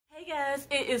Guys,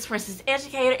 it is Princess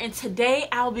Educator, and today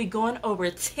I'll be going over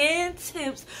 10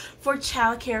 tips for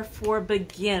childcare for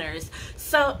beginners.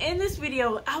 So in this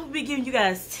video, I will be giving you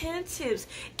guys 10 tips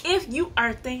if you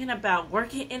are thinking about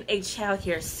working in a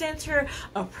childcare center,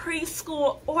 a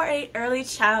preschool, or a early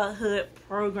childhood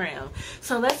program.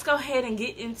 So let's go ahead and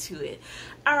get into it.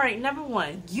 Alright, number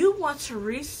one, you want to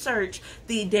research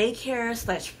the daycare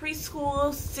 /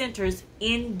 preschool centers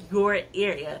in your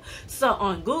area. So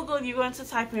on Google, you're going to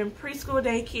type in preschool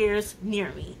daycares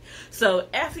near me. So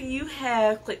after you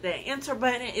have clicked that enter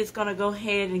button, it's going to go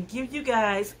ahead and give you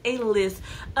guys a list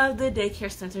of the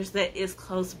daycare centers that is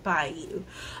close by you.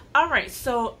 Alright,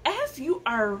 so as you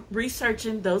are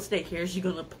researching those daycares, you're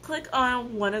going to click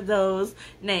on one of those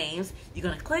names. You're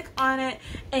going to click on it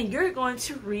and you're going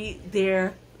to read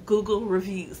their Google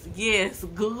reviews. Yes,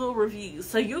 Google reviews.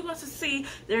 So you're going to see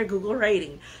their Google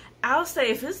rating. I'll say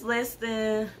if it's less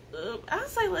than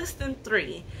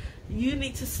 3, you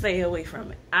need to stay away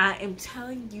from it. I am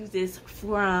telling you this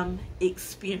from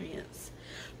experience.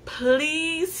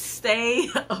 Please stay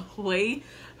away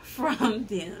from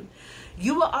them.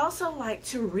 You will also like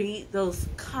to read those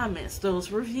comments,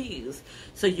 those reviews.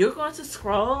 So you're going to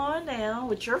scroll on down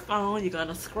with your phone. You're going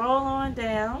to scroll on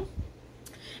down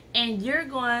and you're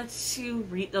going to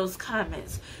read those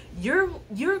comments. You're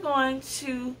going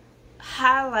to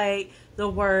highlight the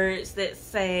words that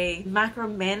say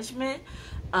micromanagement,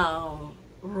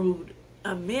 rude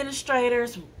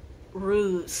administrators,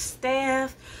 rude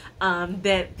staff,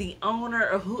 that the owner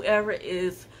or whoever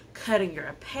is cutting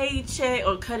your paycheck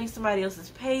or cutting somebody else's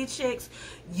paychecks.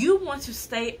 You want to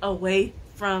stay away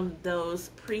from those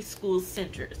preschool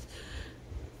centers.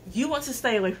 You want to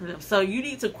stay away from them. So you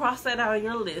need to cross that out on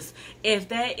your list. If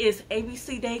that is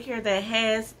ABC Daycare that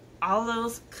has all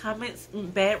those comments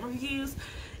and bad reviews,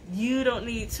 you don't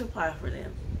need to apply for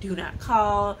them. Do not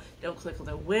call. Don't click on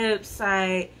their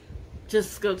website.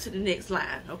 Just go to the next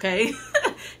line, okay?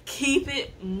 Keep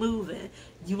it moving.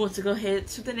 You want to go ahead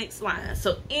to the next line.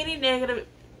 So any negative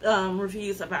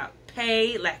reviews about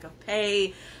pay, lack of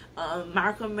pay,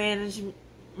 micromanaging,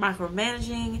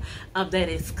 that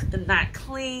is not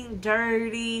clean,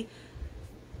 dirty,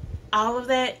 all of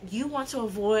that, you want to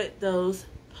avoid those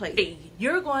places.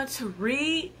 You're going to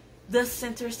read the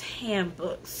center's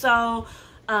handbook. So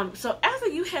after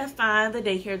you have found the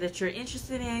daycare that you're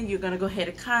interested in, you're going to go ahead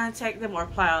and contact them or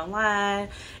apply online,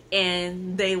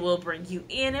 and they will bring you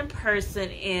in person,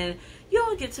 and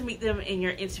you'll get to meet them in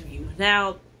your interview.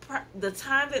 Now, the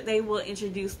time that they will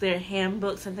introduce their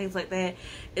handbooks and things like that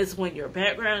is when your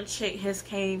background check has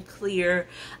came clear,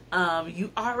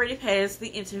 you already passed the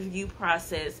interview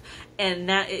process, and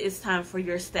now it is time for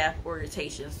your staff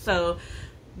orientation. So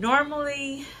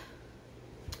normally,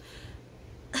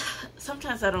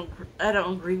 sometimes I don't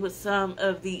agree with some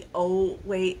of the old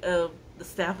way of the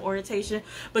staff orientation,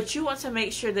 but you want to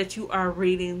make sure that you are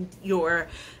reading your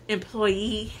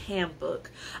employee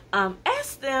handbook.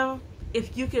 Ask them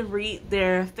if you can read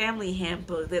their family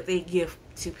handbook that they give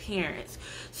to parents.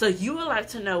 So you would like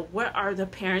to know what are the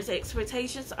parents'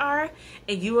 expectations are,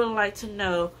 and you would like to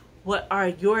know what are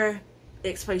your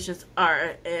expectations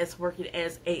are as working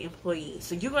as a employee.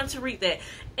 So you're going to read that.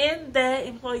 In that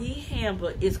employee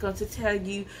handbook, it's going to tell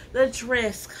you the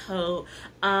dress code,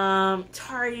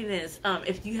 tardiness.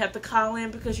 If you have to call in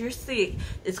because you're sick,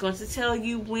 it's going to tell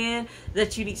you when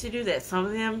that you need to do that. Some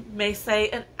of them may say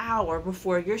an hour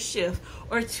before your shift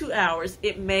or 2 hours.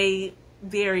 It may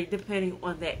vary depending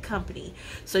on that company.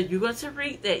 So you're going to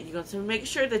read that. You're going to make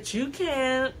sure that you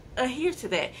can adhere to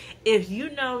that. If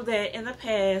you know that in the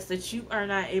past that you are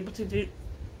not able to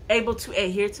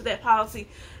adhere to that policy,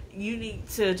 you need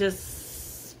to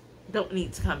don't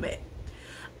need to come back.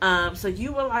 So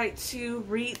you would like to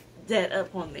read that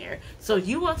up on there. So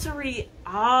you want to read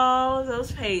all of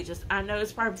those pages. I know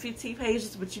it's probably 15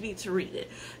 pages, but you need to read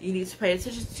it. You need to pay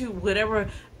attention to whatever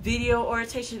video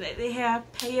orientation that they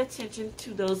have. Pay attention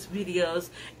to those videos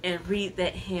and read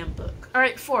that handbook.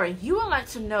 Alright, 4, you would like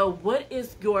to know what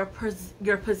is your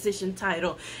position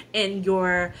title and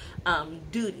your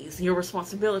duties, your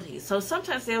responsibilities. So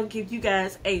sometimes they'll give you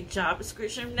guys a job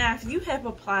description. Now, if you have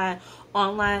applied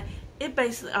online, it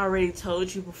basically already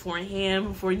told you beforehand,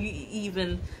 before you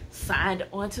even signed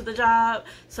onto the job.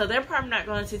 So they're probably not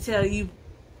going to tell you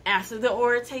after the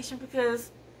orientation, because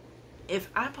if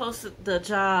I posted the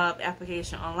job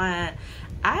application online,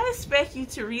 I expect you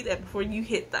to read that before you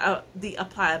hit the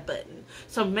apply button.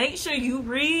 So make sure you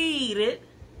read it.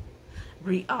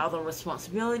 Read all the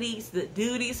responsibilities, the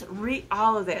duties, read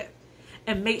all of that.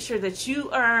 And make sure that you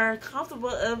are comfortable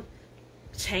of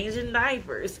changing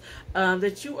diapers,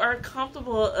 that you are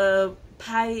comfortable of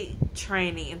potty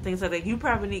training and things like that, you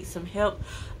probably need some help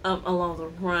along the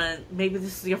run. Maybe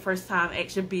this is your first time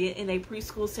actually being in a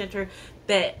preschool center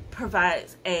that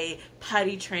provides a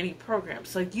potty training program.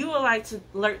 So you would like to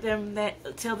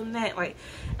tell them that, like,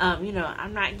 you know,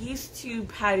 I'm not used to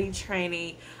potty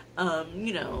training,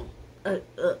 you know, a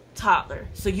toddler.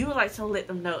 So you would like to let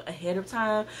them know ahead of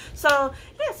time. So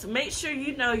yes, make sure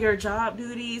you know your job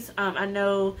duties. I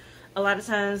know a lot of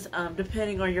times,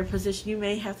 depending on your position, you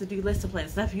may have to do lesson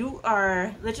plans. Now, if you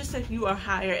are, let's just say if you are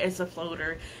hired as a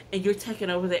floater and you're taking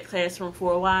over that classroom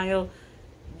for a while,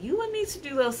 you will need to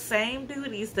do those same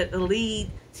duties that the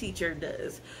lead teacher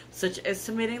does, such as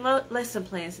submitting lesson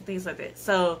plans and things like that.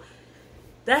 So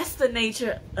that's the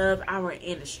nature of our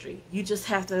industry. You just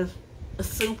have to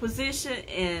assume position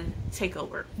and take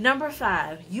over. Number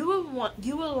 5, you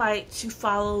would like to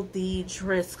follow the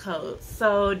dress code.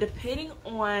 So depending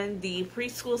on the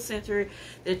preschool center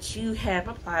that you have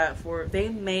applied for, they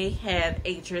may have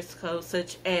a dress code,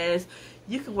 such as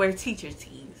you can wear teacher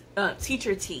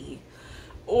tee,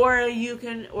 or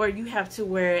you have to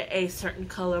wear a certain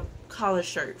collar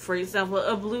shirt. For example,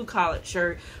 a blue collared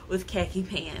shirt with khaki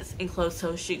pants and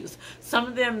closed-toe shoes. Some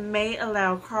of them may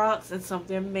allow Crocs and some of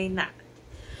them may not.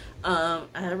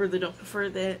 I really don't prefer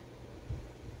that.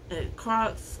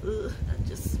 Crocs,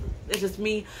 it's just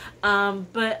me.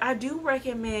 But I do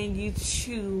recommend you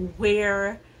to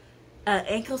wear an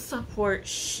ankle support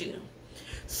shoe.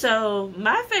 So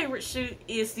my favorite shoe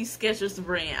is the Skechers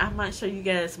brand. I might show you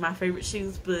guys my favorite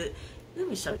shoes, but let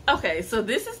me show you. Okay, so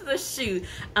this is the shoe.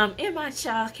 In my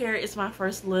Childcare It's My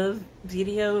First Love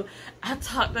video, I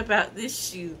talked about this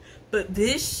shoe, but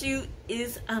this shoe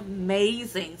is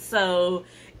amazing. So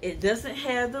it doesn't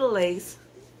have the lace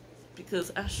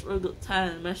because I struggle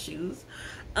tying my shoes.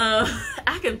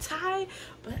 I can tie,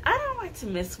 but I don't like to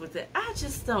mess with it. I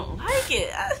just don't like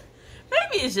it.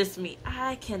 Maybe it's just me.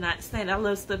 I cannot stand it. I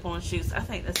love slip-on shoes. I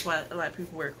think that's why a lot of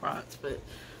people wear Crocs, but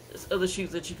there's other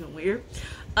shoes that you can wear.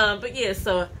 But yeah,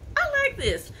 so I like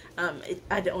this.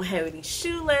 I don't have any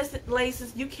shoe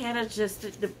laces. You can adjust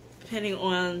it depending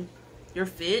on your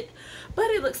fit, but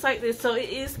it looks like this. So it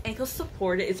is ankle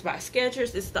supported. It's by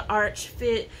Skechers. It's the arch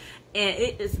fit, and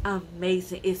it is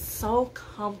amazing. It's so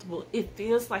comfortable. It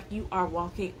feels like you are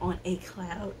walking on a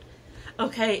cloud.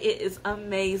 Okay, it is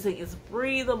amazing. It's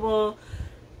breathable.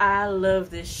 I love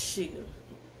this shoe.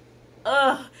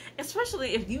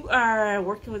 Especially if you are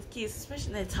working with kids, especially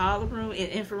in that toddler room and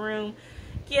infant room.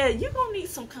 Yeah, you're gonna need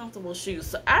some comfortable shoes.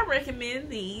 So I recommend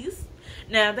these.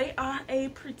 Now they are a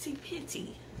pretty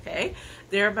penny. Okay,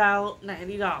 they're about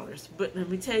 $90, but let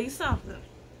me tell you something,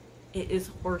 it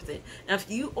is worth it. Now if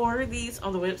you order these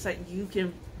on the website, you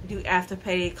can do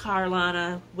Afterpay,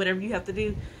 Carolina, whatever you have to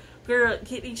do. Girl,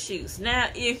 get these shoes. Now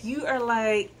if you are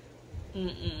like,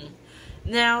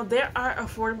 now there are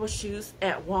affordable shoes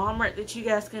at Walmart that you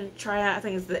guys can try out. I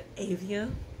think it's the Avia,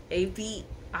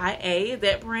 AVIA,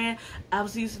 that brand. I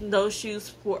was using those shoes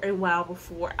for a while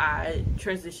before I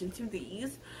transitioned to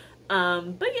these.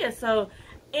 But yeah, so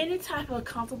any type of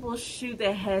comfortable shoe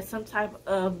that has some type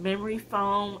of memory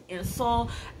foam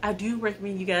insole, I do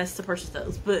recommend you guys to purchase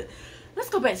those. But let's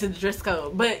go back to the dress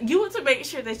code. But you want to make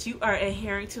sure that you are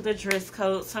adhering to the dress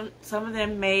code. Some of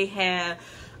them may have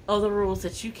other rules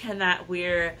that you cannot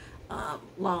wear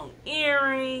long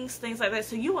earrings, things like that.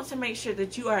 So you want to make sure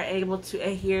that you are able to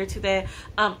adhere to that.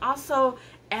 Also,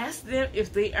 ask them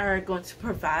if they are going to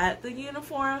provide the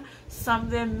uniform. Some of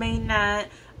them may not.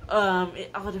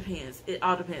 It all depends. It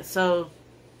all depends. So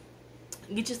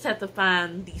you just have to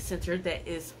find the center that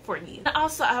is for you. And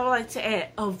also, I would like to add,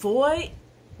 avoid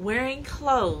wearing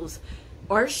clothes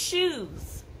or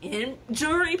shoes and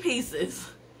jewelry pieces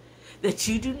that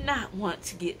you do not want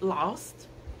to get lost,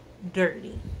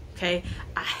 dirty. Okay,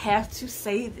 I have to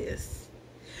say this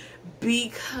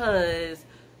because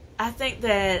I think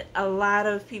that a lot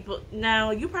of people,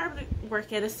 now you probably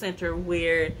work at a center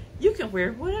where you can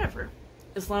wear whatever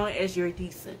as long as you're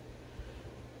decent.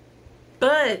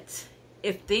 But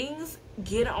if things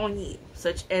get on you,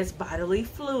 such as bodily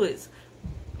fluids,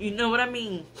 you know what I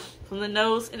mean, from the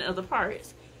nose and other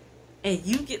parts, and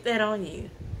you get that on you,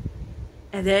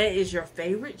 and that is your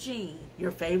favorite jean,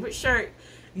 your favorite shirt,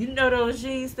 you know those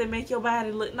jeans that make your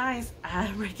body look nice,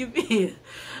 I recommend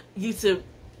you to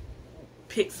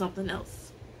pick something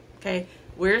else. Okay,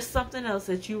 wear something else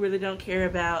that you really don't care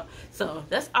about. So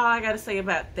that's all I got to say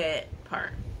about that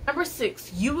part. Number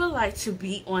 6, you would like to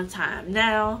be on time.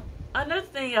 Now, another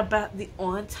thing about the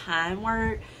on time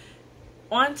word,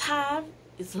 on time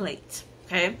is late.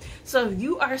 Okay, so if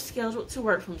you are scheduled to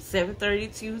work from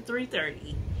 7:30 to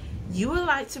 3:30, you would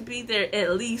like to be there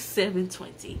at least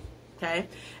 7:20. Okay,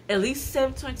 at least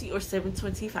 7:20 or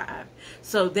 7:25.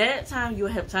 So that time you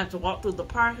will have time to walk through the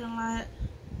parking lot.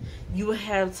 You will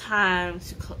have time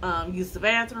to use the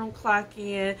bathroom, clock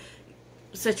in,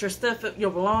 set your stuff up,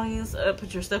 your belongings up,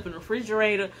 put your stuff in the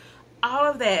refrigerator, all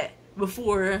of that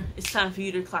before it's time for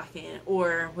you to clock in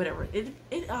or whatever.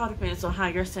 It all depends on how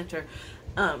your center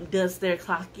does their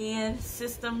clock in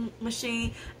system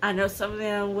machine. I know some of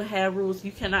them will have rules.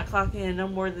 You cannot clock in no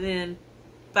more than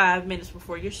 5 minutes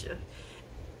before your shift.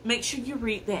 Make sure you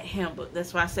read that handbook.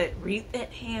 That's why I said read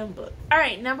that handbook. All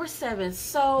right, number 7.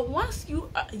 So once you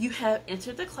have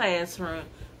entered the classroom,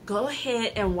 go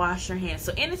ahead and wash your hands.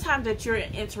 So anytime that you're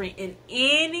entering in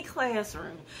any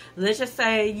classroom, let's just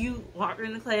say you walk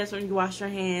in the classroom, you wash your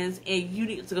hands, and you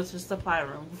need to go to the supply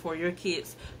room before your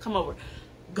kids come over.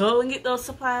 Go and get those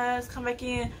supplies, come back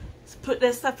in, put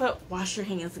that stuff up, wash your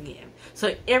hands again.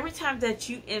 So every time that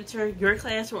you enter your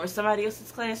classroom or somebody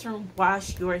else's classroom,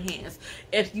 wash your hands.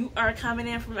 If you are coming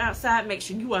in from outside, make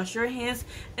sure you wash your hands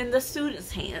and the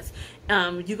students' hands.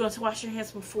 You're going to wash your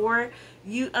hands before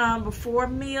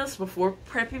meals, before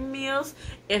prepping meals.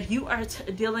 If you are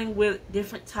dealing with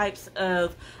different types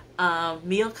of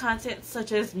meal content,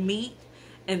 such as meat,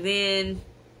 and then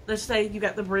let's say you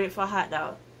got the bread for a hot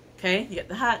dog. Okay, you got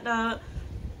the hot dog.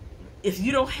 If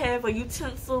you don't have a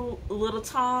utensil, a little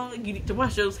tongue, you need to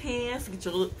wash those hands. Get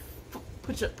your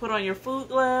put on your food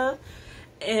glove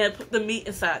and put the meat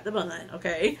inside the bun.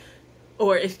 Okay,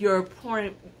 or if you're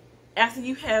pouring, after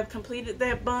you have completed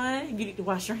that bun, you need to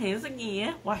wash your hands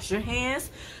again. Wash your hands,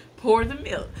 pour the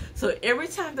milk. So every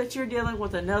time that you're dealing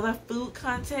with another food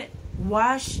content,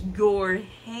 wash your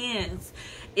hands.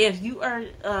 If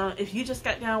you just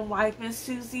got done wiping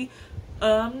Susie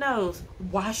nose,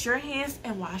 wash your hands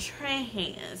and wash her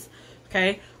hands.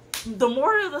 Okay, the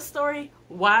moral of the story,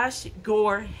 wash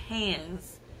your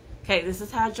hands. Okay, this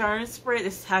is how germs spread.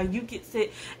 This is how you get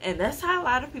sick. And that's how a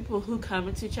lot of people who come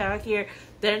into childcare,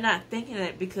 they're not thinking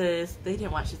that because they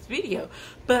didn't watch this video.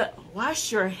 But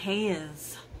wash your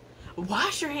hands.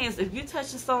 Wash your hands. If you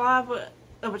touch the saliva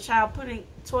of a child putting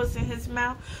toys in his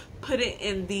mouth, put it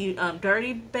in the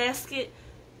dirty basket.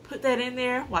 Put that in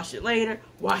there, wash it later,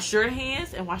 wash your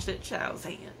hands, and wash that child's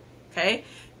hand. Okay?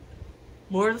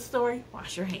 More of the story,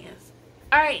 wash your hands.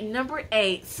 Alright, number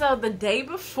 8. So the day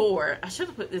before, I should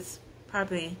have put this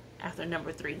probably after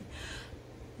number 3.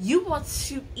 You want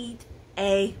to eat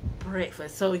a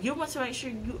breakfast. So you want to make sure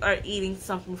you are eating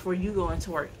something before you go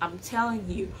into work. I'm telling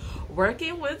you,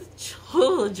 working with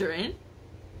children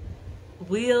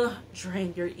will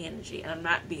drain your energy. And I'm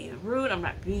not being rude, I'm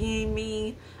not being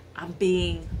mean. I'm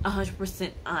being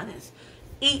 100% honest.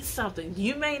 Eat something.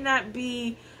 You may not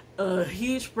be a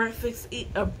huge breakfast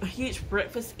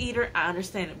eater. I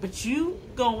understand it, but you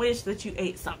gonna wish that you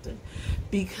ate something,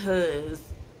 because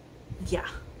yeah,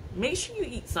 make sure you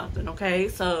eat something. Okay,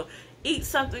 so eat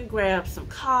something. Grab some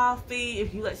coffee.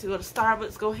 If you like to go to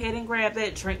Starbucks, go ahead and grab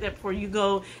that. Drink that before you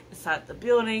go inside the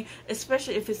building.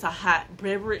 Especially if it's a hot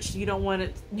beverage, you don't want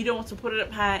to put it up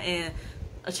high and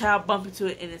a child bump into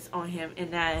it and it's on him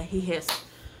and now he has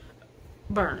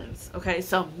burns. Okay,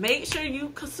 so make sure you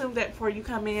consume that before you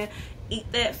come in. Eat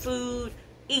that food.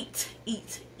 Eat.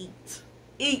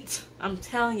 I'm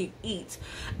telling you, eat.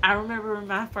 I remember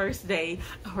my first day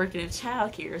working in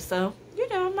childcare, so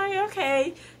I'm like,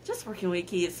 okay, just working with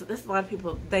kids. So there's a lot of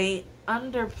people, they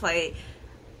underplay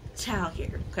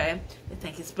childcare. Okay, they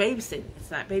think it's babysitting. It's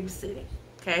not babysitting.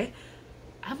 Okay,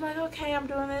 I'm like, okay, I'm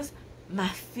doing this. My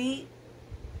feet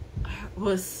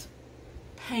was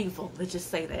painful, let's just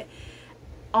say that.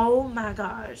 Oh my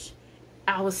gosh,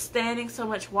 I was standing so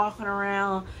much, walking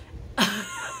around.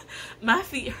 My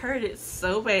feet hurted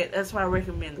so bad. That's why I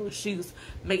recommend those shoes.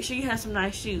 Make sure you have some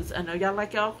nice shoes. I know y'all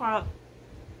like y'all crop.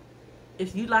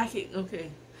 If you like it,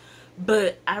 okay,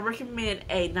 but I recommend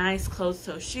a nice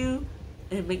closed-toe shoe,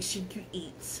 and make sure you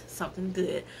eat something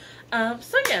good.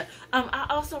 So yeah, I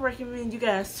also recommend you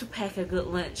guys to pack a good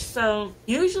lunch. So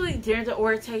usually during the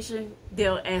orientation,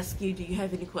 they'll ask you, do you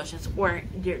have any questions? Or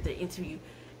during the interview,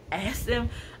 ask them,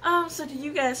 so do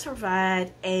you guys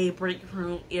provide a break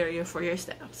room area for your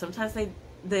staff? Sometimes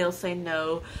they'll say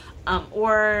no,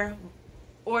 or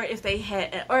if they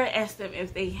had, or ask them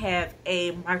if they have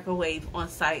a microwave on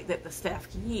site that the staff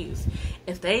can use.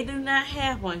 If they do not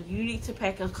have one, you need to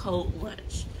pack a cold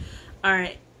lunch. All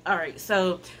right.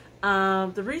 So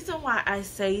the reason why I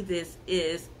say this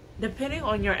is, depending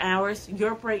on your hours,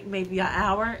 your break may be an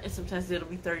hour, and sometimes it'll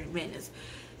be 30 minutes.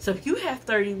 So if you have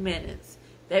 30 minutes,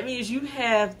 that means you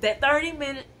have that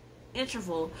 30-minute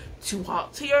interval to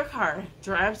walk to your car,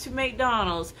 drive to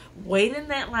McDonald's, wait in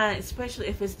that line, especially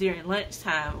if it's during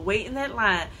lunchtime. Wait in that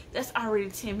line. That's already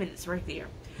 10 minutes right there.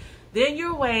 Then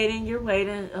you're waiting,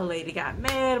 a lady got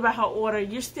mad about her order,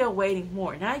 you're still waiting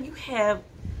more. Now you have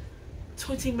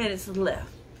 20 minutes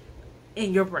left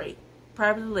in your break,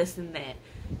 probably less than that.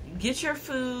 You get your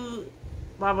food,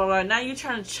 blah blah blah. Now you're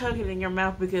trying to chug it in your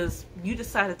mouth because you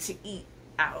decided to eat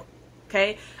out.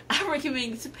 Okay, I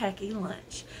recommend you to pack a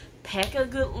lunch. Pack a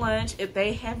good lunch. If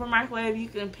they have a microwave, you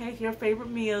can pack your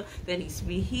favorite meal that needs to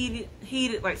be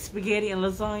heated like spaghetti and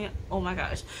lasagna. Oh my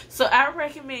gosh. So I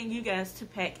recommend you guys to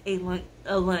pack a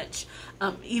lunch,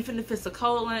 even if it's a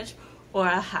cold lunch or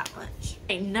a hot lunch.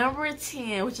 And number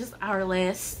 10, which is our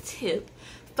last tip,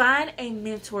 find a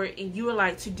mentor and you would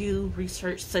like to do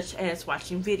research such as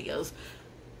watching videos.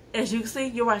 As you can see,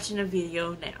 you're watching a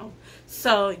video now.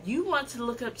 So you want to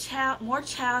look up more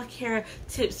childcare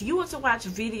tips. You want to watch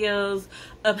videos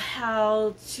of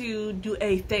how to do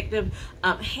effective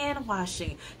hand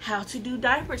washing, how to do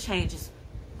diaper changes.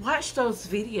 Watch those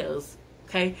videos,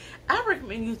 okay? I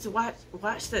recommend you to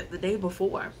watch that the day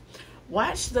before.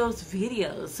 Watch those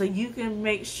videos so you can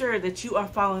make sure that you are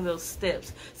following those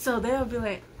steps. So they'll be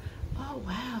like, oh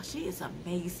wow, she is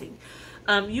amazing.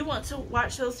 You want to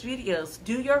watch those videos.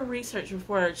 Do your research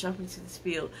before jumping to this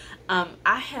field. I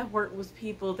have worked with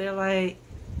people, they're like,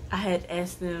 I had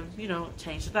asked them, you know,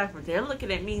 change the diaper. They're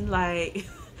looking at me like,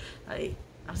 like,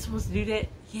 I'm supposed to do that?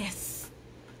 Yes.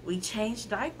 We change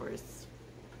diapers.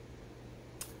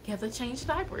 You have to change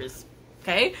diapers.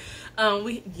 Okay?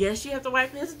 Yes, you have to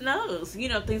wipe his nose. You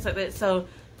know, things like that. So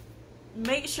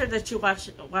make sure that you're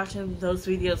watching those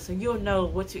videos so you'll know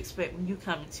what to expect when you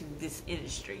come into this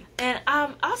industry. And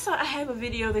also I have a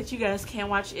video that you guys can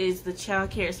watch. Is the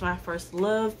Childcare is My First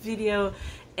Love video,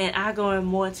 and I go in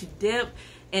more into depth,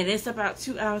 and it's about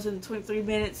 2 hours and 23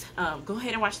 minutes. Go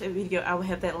ahead and watch that video. I will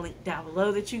have that link down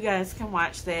below that you guys can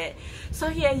watch that. So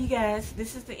yeah, you guys,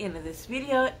 this is the end of this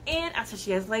video, and I'll touch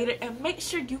you guys later. And make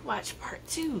sure you watch part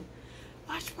 2.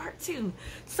 Watch part 2.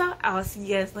 So I'll see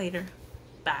you guys later.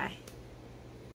 Bye.